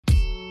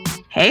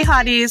Hey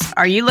hotties,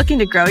 are you looking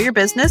to grow your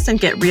business and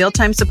get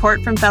real-time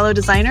support from fellow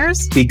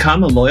designers?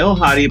 Become a loyal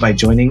hottie by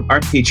joining our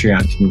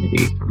Patreon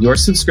community. Your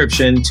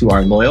subscription to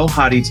our loyal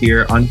hottie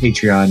tier on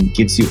Patreon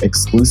gives you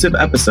exclusive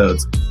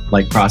episodes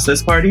like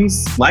process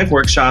parties, live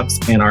workshops,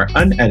 and our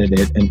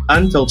unedited and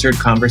unfiltered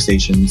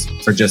conversations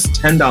for just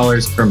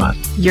 $10 per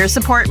month. Your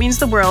support means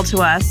the world to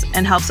us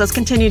and helps us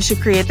continue to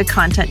create the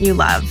content you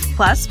love.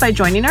 Plus, by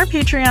joining our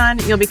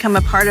Patreon, you'll become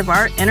a part of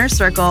our inner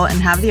circle and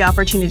have the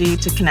opportunity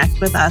to connect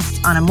with us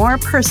on a more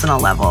personal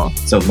level.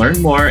 So learn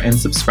more and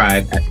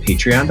subscribe at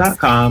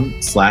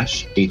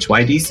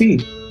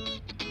patreon.com/HYDC.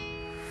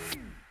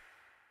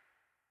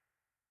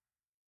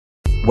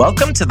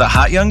 Welcome to the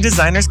Hot Young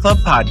Designers Club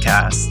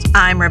podcast.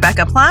 I'm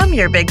Rebecca Plum,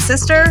 your big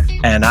sister.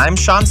 And I'm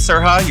Sean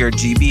Surha, your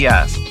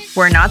GBF.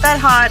 We're not that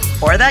hot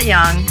or that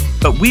young,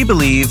 but we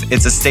believe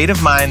it's a state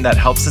of mind that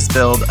helps us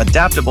build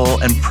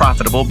adaptable and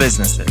profitable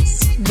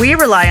businesses. We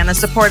rely on the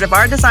support of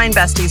our design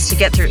besties to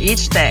get through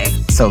each day.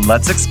 So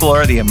let's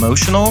explore the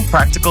emotional,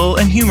 practical,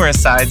 and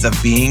humorous sides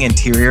of being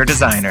interior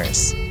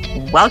designers.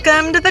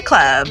 Welcome to the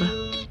club.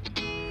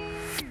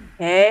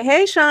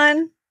 Hey,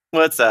 Sean.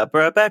 What's up,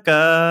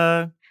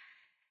 Rebecca?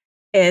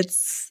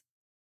 It's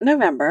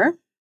November.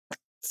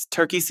 It's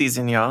turkey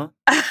season, y'all.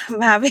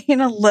 I'm having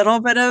a little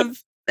bit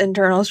of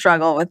internal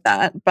struggle with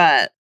that,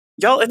 but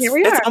y'all, it's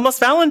almost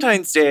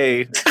Valentine's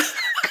Day.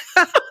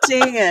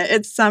 Dang it,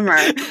 it's summer.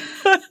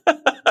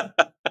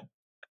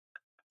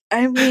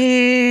 I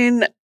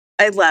mean,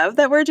 I love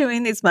that we're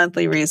doing these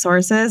monthly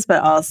resources,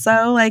 but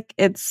also like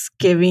it's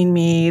giving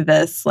me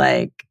this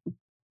like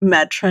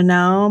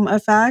metronome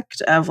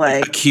effect of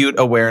like acute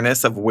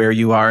awareness of where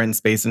you are in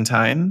space and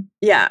time.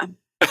 Yeah.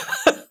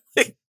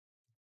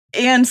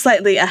 And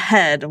slightly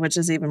ahead, which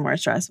is even more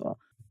stressful.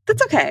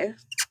 That's okay.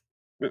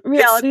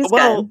 Reality's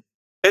good.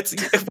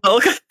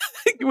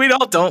 We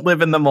all don't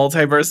live in the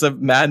multiverse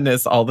of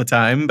madness all the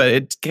time, but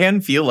it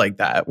can feel like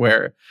that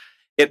where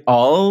it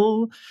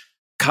all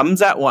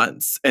comes at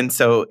once. And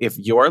so if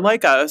you're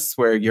like us,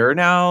 where you're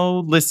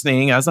now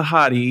listening as a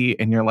hottie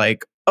and you're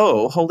like,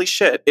 oh, holy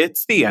shit,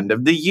 it's the end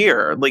of the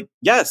year. Like,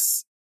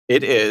 yes,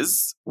 it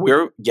is.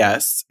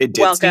 It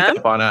did sneak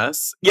up on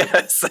us.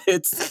 Yes,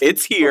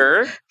 it's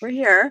here. We're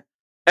here.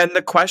 And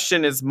the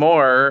question is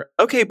more,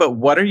 okay, but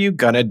what are you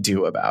gonna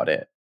do about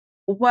it?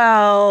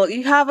 Well,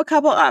 you have a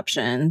couple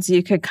options.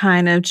 You could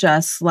kind of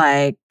just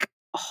like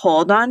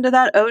hold on to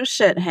that oh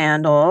shit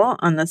handle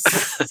on the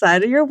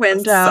side of your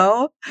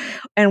window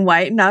and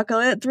white knuckle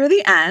it through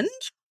the end.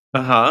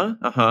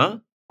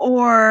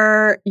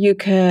 Or you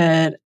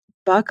could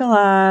buckle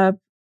up,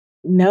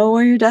 know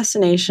where your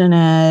destination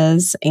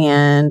is,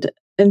 and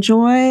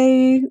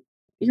enjoy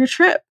your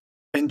trip.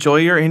 Enjoy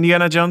your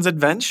Indiana Jones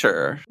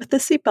adventure. With the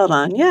seatbelt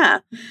on,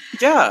 yeah.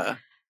 Yeah.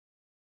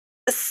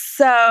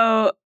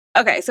 So,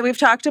 okay, so we've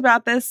talked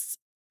about this,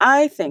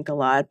 I think, a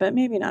lot, but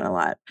maybe not a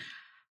lot.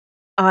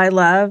 I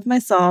love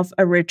myself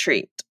a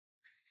retreat.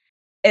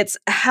 It's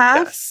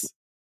half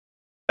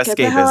escapism. Get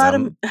the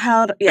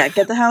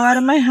hell out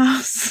of my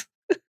house.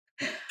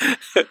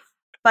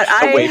 But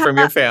away from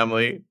your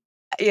family.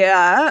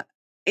 Yeah.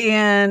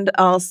 And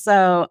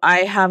also I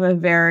have a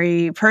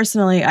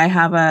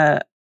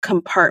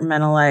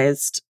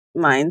compartmentalized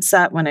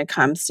mindset when it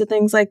comes to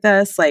things like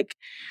this. Like,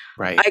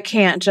 right. I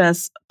can't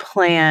just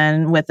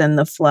plan within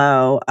the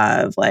flow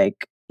of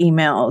like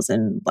emails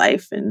and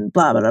life and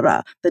blah, blah, blah,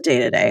 blah, the day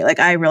to day. Like,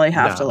 I really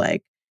have to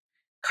like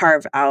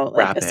carve out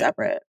like a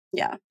separate.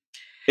 Yeah.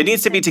 It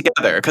needs to be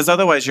together because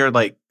otherwise you're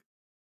like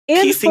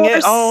piecing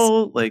it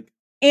all like.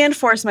 And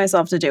force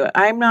myself to do it.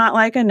 I'm not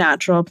like a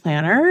natural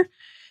planner. If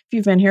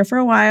you've been here for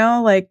a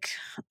while, like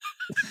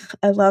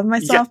I love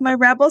myself, my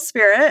rebel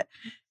spirit.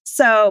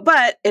 So,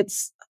 but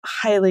it's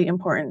highly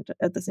important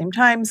at the same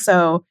time.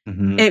 So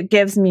it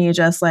gives me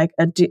just like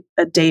a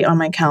date on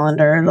my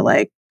calendar to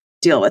like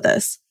deal with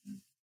this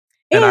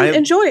and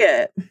enjoy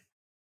it.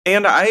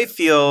 And I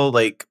feel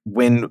like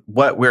when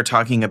what we're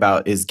talking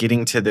about is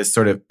getting to this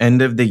sort of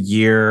end of the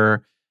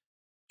year,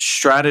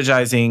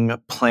 strategizing,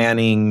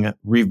 planning,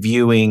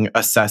 reviewing,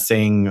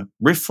 assessing,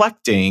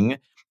 reflecting,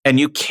 and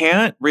you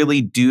can't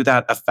really do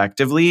that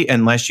effectively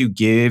unless you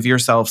give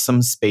yourself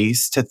some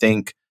space to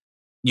think.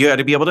 You got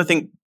to be able to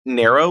think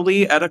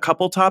narrowly at a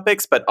couple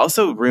topics, but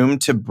also room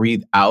to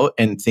breathe out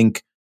and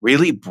think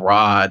really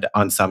broad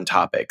on some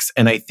topics.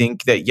 And I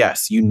think that,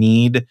 yes, you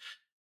need,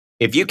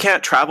 if you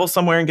can't travel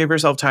somewhere and give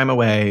yourself time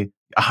away,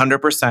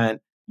 100%,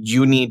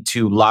 you need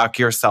to lock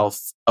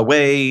yourself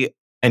away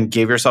and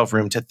give yourself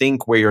room to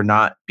think where you're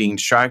not being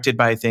distracted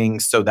by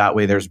things. So that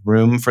way there's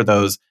room for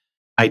those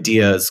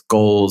ideas,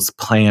 goals,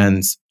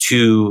 plans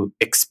to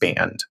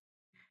expand.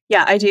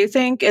 Yeah, I do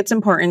think it's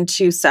important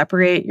to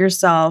separate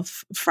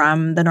yourself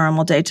from the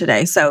normal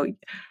day-to-day. So,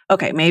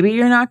 okay, maybe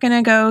you're not going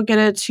to go get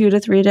a 2 to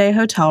 3 day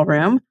hotel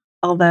room.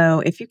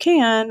 Although if you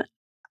can,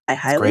 I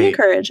highly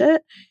encourage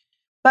it.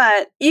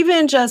 But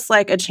even just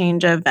like a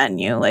change of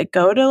venue, like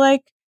go to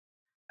like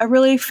a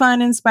really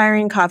fun,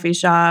 inspiring coffee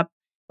shop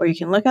where you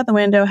can look out the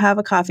window, have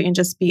a coffee, and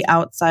just be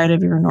outside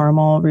of your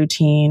normal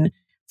routine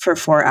for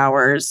 4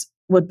 hours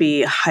would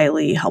be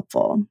highly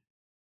helpful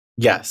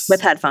Yes.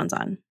 with headphones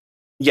on.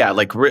 Yeah,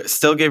 like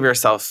still give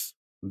yourself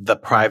the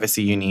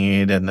privacy you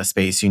need and the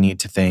space you need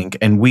to think.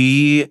 And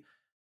we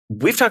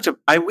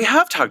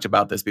have talked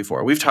about this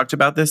before. We've talked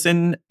about this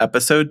in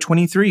episode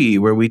 23,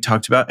 where we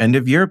talked about end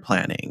of year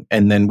planning.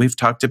 And then we've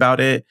talked about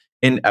it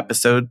in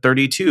episode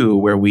 32,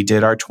 where we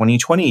did our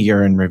 2020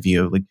 year in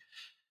review. Like,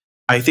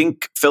 I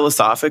think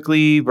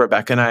philosophically,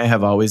 Rebecca and I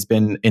have always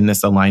been in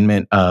this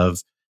alignment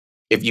of,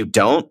 if you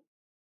don't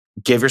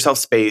give yourself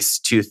space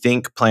to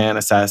think, plan,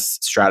 assess,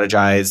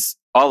 strategize,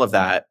 all of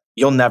that,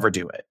 you'll never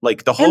do it.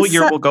 Like, the whole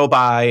year will go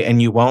by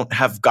and you won't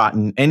have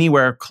gotten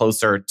anywhere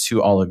closer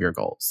to all of your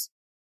goals.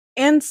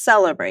 And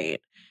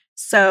celebrate.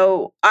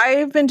 So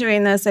I've been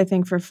doing this, I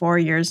think, for 4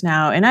 years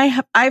now. And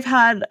I've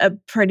had a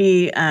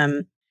pretty,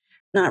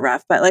 not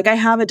rough, but like I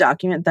have a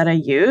document that I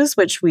use,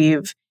 which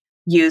we've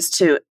used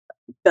to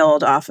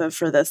build off of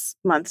for this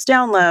month's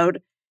download.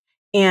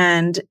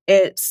 And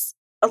it's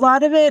a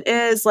lot of it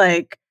is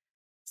like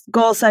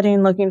goal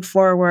setting, looking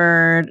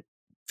forward,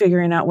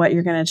 figuring out what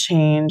you're going to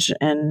change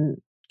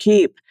and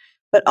keep,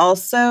 but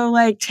also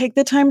like take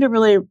the time to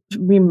really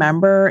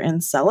remember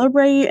and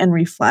celebrate and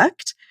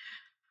reflect.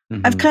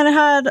 Mm-hmm. I've kind of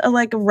had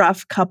a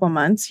rough couple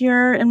months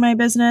here in my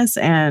business,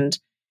 and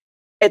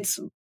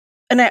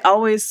I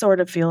always sort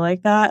of feel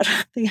like that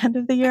at the end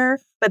of the year.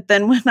 But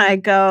then when I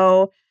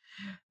go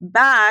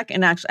back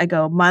and actually I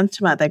go month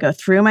to month, I go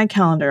through my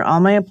calendar, all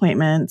my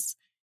appointments,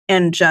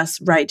 and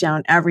just write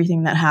down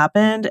everything that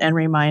happened and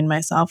remind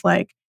myself,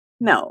 like,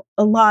 no,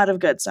 a lot of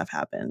good stuff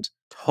happened.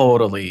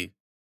 Totally.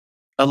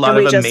 A lot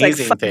of just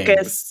amazing focus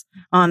things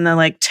on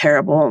the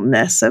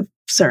terribleness of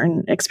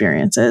certain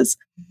experiences.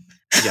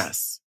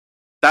 Yes.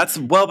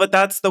 But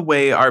that's the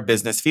way our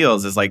business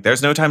feels, is like,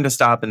 there's no time to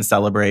stop and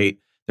celebrate.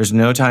 There's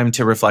no time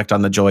to reflect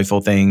on the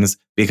joyful things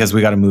because we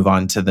got to move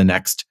on to the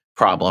next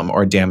problem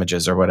or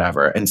damages or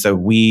whatever. And so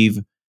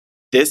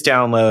this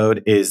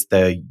download is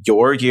the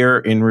Your Year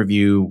in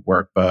Review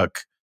workbook.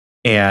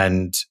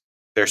 And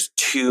there's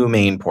 2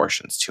 main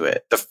portions to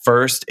it. The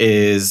first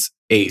is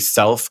a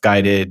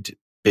self-guided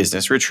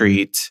business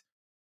retreat.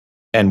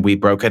 And we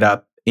broke it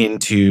up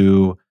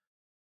into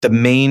the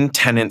main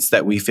tenets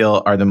that we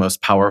feel are the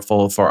most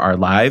powerful for our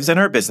lives and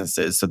our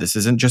businesses. So this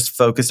isn't just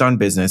focused on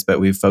business, but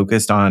we've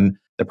focused on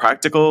the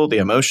practical, the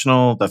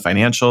emotional, the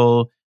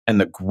financial, and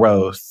the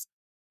growth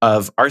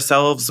of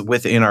ourselves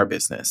within our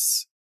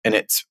business. And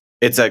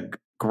it's a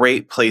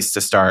great place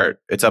to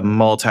start. It's a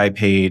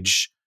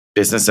multi-page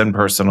business and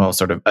personal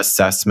sort of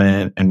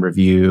assessment and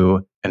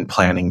review and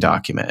planning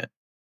document.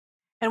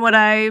 And what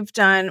I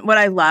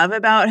love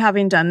about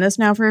having done this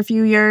now for a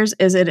few years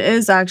is it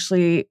is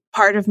actually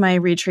part of my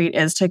retreat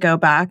is to go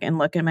back and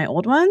look at my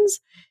old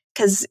ones,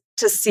 because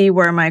to see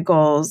where my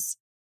goals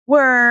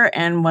were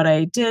and what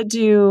I did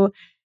do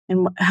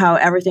and how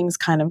everything's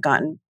kind of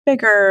gotten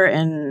bigger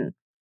and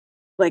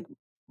like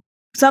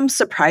some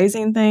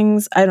surprising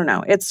things. I don't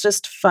know. It's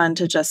just fun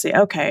to just see,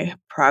 okay,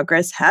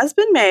 progress has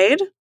been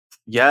made.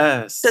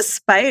 Yes.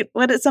 Despite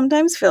what it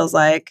sometimes feels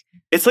like.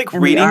 It's like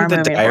reading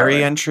the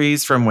diary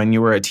entries from when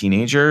you were a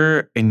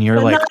teenager and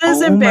you're like,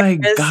 oh my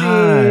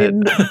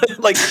God.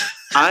 Like,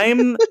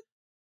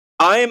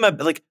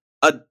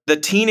 the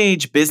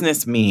teenage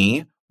business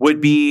me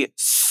would be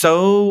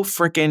so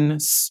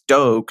freaking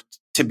stoked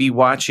to be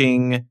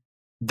watching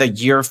the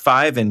year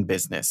 5 in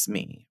business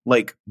me.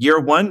 Like, year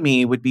 1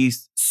 me would be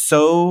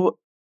so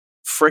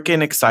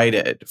freaking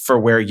excited for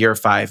where year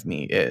 5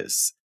 me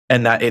is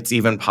and that it's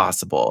even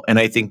possible. And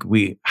I think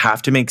we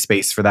have to make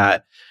space for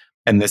that.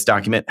 And this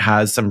document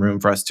has some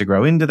room for us to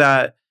grow into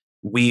that.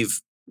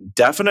 We've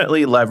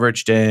definitely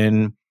leveraged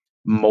in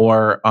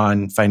more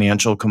on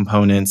financial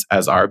components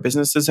as our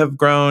businesses have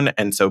grown.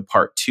 And so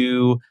part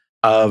 2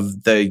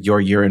 of the Your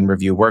Year in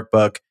Review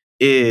workbook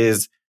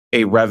is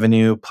a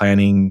revenue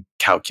planning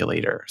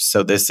calculator.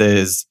 So this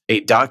is a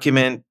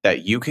document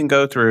that you can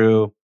go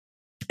through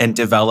and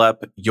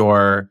develop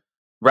your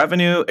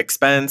revenue,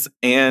 expense,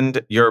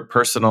 and your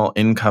personal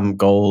income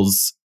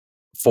goals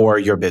for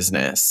your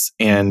business.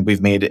 And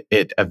we've made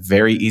it a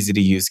very easy to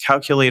use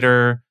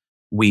calculator.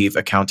 We've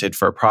accounted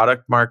for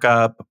product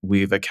markup.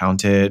 We've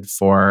accounted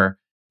for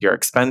your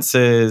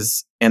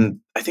expenses. And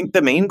I think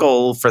the main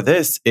goal for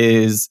this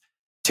is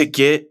to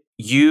get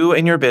you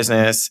and your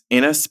business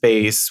in a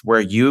space where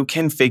you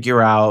can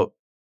figure out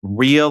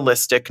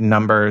realistic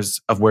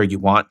numbers of where you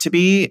want to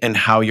be and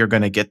how you're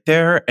going to get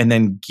there, and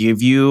then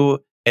give you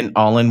an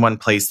all-in-one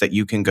place that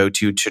you can go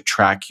to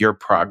track your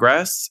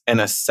progress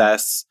and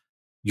assess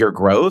your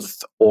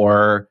growth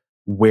or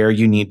where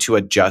you need to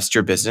adjust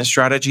your business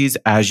strategies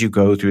as you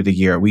go through the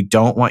year. We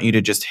don't want you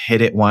to just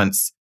hit it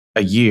once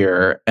a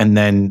year and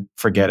then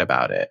forget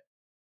about it.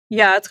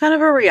 Yeah, it's kind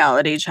of a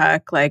reality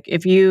check. Like,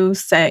 if you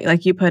say,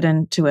 like, you put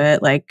into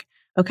it, like,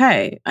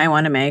 okay, I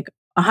want to make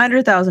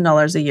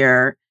 $100,000 a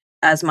year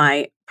as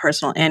my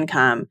personal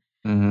income.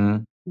 Mm-hmm.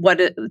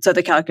 So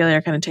the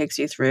calculator kind of takes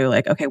you through,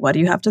 like, okay, what do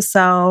you have to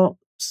sell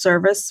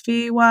service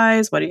fee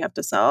wise? What do you have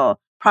to sell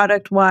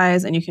product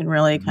wise? And you can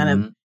really kind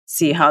of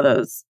see how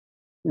those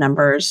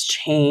numbers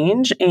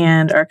change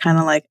and are kind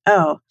of like,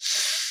 oh,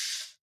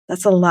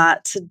 that's a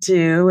lot to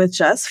do with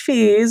just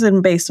fees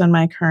and based on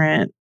my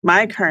current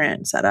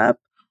setup.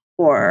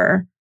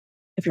 Or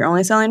if you're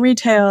only selling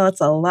retail,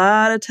 it's a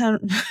lot of 10.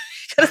 You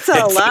gotta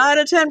sell a lot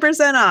of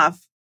 10%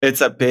 off.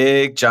 It's a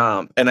big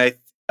jump.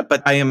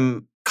 But I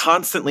am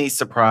constantly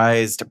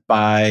surprised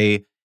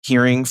by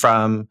hearing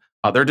from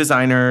other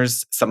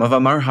designers. Some of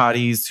them are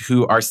hotties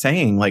who are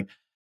saying like,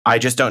 I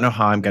just don't know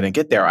how I'm going to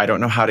get there. I don't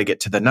know how to get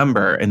to the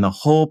number. And the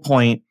whole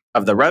point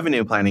of the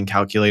revenue planning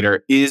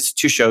calculator is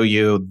to show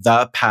you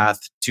the path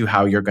to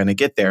how you're going to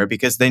get there,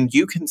 because then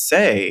you can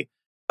say,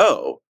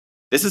 oh,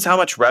 this is how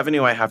much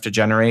revenue I have to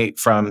generate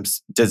from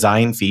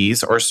design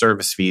fees or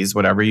service fees,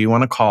 whatever you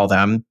want to call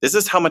them. This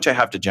is how much I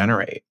have to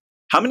generate.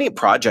 How many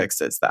projects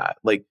is that?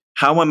 Like,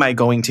 how am I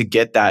going to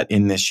get that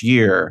in this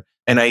year?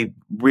 And I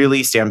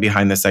really stand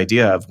behind this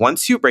idea of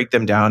once you break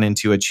them down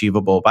into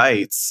achievable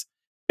bites,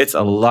 it's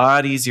a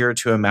lot easier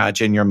to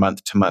imagine your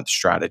month-to-month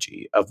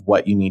strategy of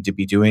what you need to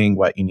be doing,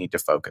 what you need to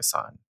focus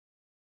on.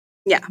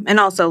 Yeah. And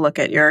also look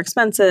at your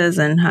expenses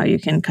and how you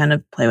can kind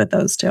of play with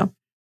those too.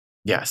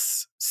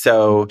 Yes.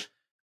 So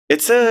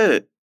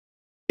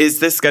is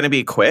this going to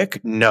be quick?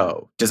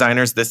 No.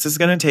 Designers, this is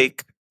going to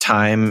take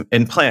time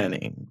and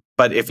planning.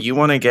 But if you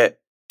want to get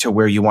to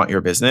where you want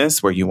your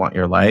business, where you want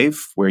your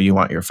life, where you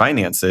want your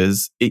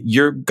finances,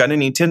 you're going to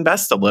need to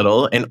invest a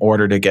little in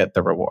order to get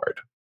the reward.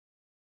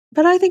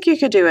 But I think you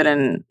could do it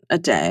in a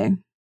day.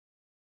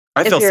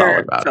 I feel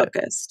solid about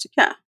focused.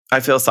 Yeah.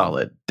 I feel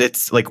solid.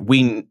 It's like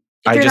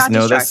I just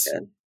know this.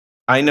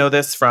 I know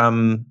this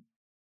from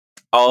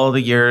all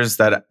the years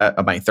that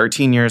my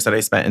 13 years that I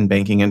spent in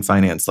banking and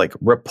finance, like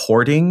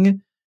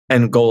reporting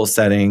and goal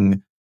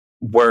setting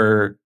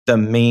were the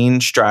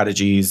main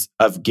strategies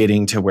of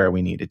getting to where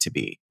we needed to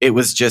be. It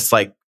was just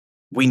like,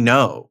 we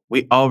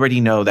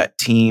already know that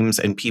teams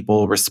and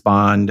people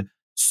respond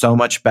so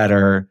much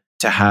better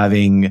to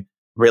having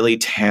really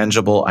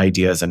tangible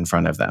ideas in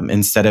front of them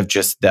instead of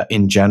just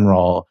in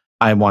general,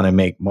 I want to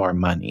make more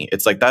money.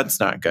 It's like, that's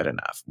not good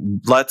enough.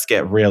 Let's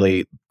get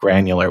really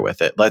granular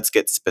with it. Let's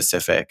get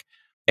specific.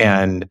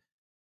 And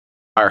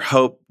our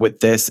hope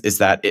with this is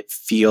that it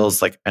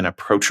feels like an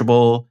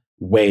approachable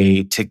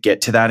way to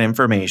get to that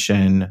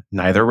information.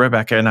 Neither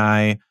Rebecca and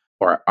I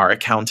or our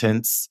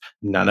accountants,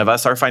 none of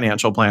us are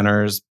financial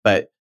planners,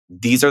 but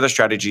these are the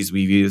strategies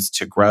we've used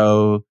to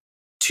grow,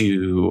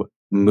 to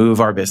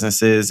move our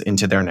businesses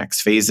into their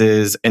next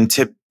phases, and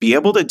to be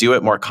able to do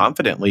it more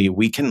confidently.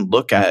 We can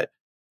look at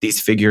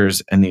these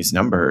figures and these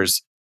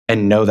numbers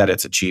and know that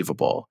it's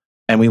achievable.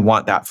 And we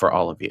want that for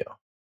all of you.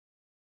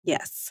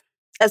 Yes.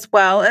 As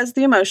well as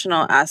the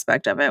emotional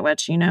aspect of it,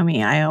 which, you know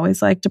me, I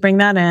always like to bring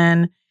that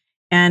in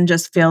and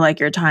just feel like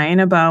you're tying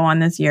a bow on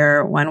this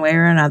year one way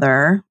or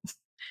another.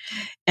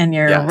 And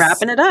you're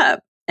wrapping it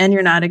up and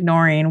you're not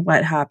ignoring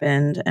what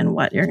happened and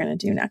what you're going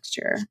to do next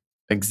year.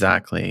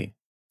 Exactly.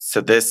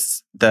 So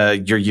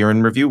your year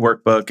in review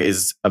workbook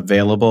is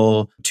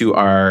available to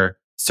our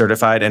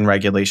certified and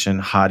regulation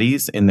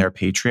hotties in their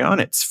Patreon.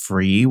 It's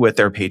free with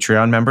their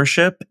Patreon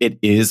membership. It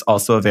is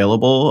also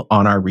available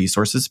on our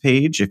resources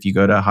page. If you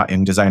go to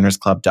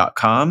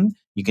hotyoungdesignersclub.com,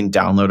 you can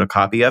download a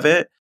copy of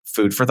it.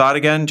 Food for thought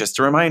again, just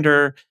a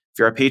reminder, if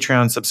you're a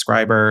Patreon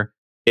subscriber,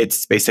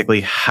 it's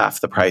basically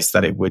half the price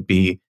that it would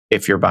be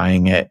if you're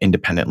buying it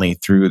independently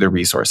through the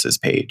resources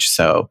page.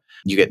 So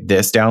you get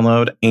this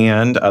download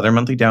and other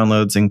monthly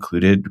downloads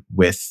included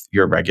with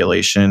your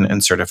regulation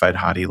and certified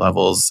hottie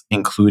levels,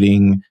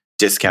 including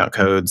discount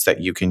codes that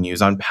you can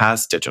use on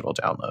past digital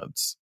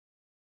downloads.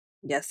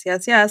 Yes,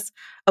 yes, yes.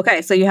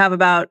 Okay, so you have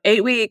about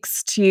 8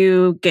 weeks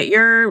to get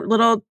your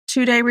little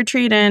 2-day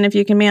retreat in. If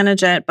you can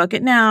manage it, book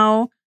it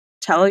now.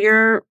 Tell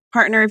your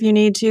partner if you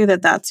need to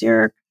that's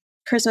your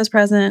Christmas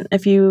present.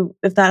 If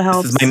that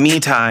helps. This is my me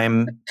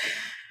time,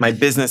 my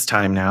business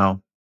time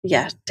now.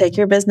 Yeah, take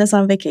your business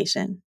on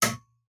vacation.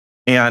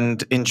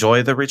 And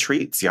enjoy the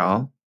retreats,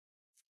 y'all.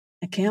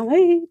 I can't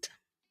wait.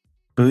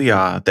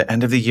 Booyah, the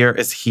end of the year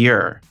is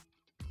here.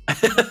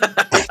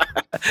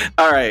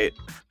 All right,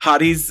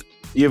 hotties,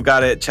 you've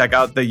got it. Check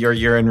out the Your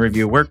Year in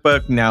Review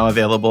workbook, now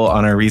available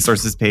on our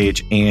resources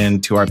page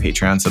and to our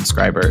Patreon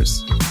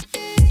subscribers.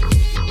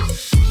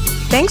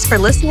 Thanks for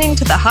listening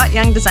to the Hot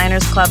Young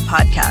Designers Club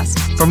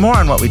podcast. For more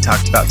on what we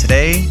talked about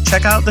today,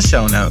 check out the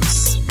show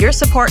notes. Your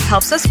support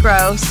helps us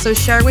grow, so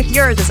share with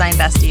your design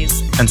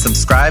besties. And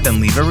subscribe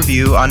and leave a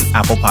review on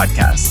Apple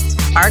Podcasts.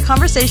 Our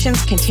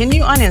conversations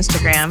continue on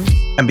Instagram.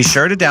 And be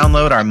sure to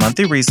download our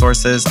monthly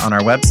resources on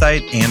our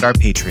website and our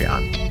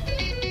Patreon.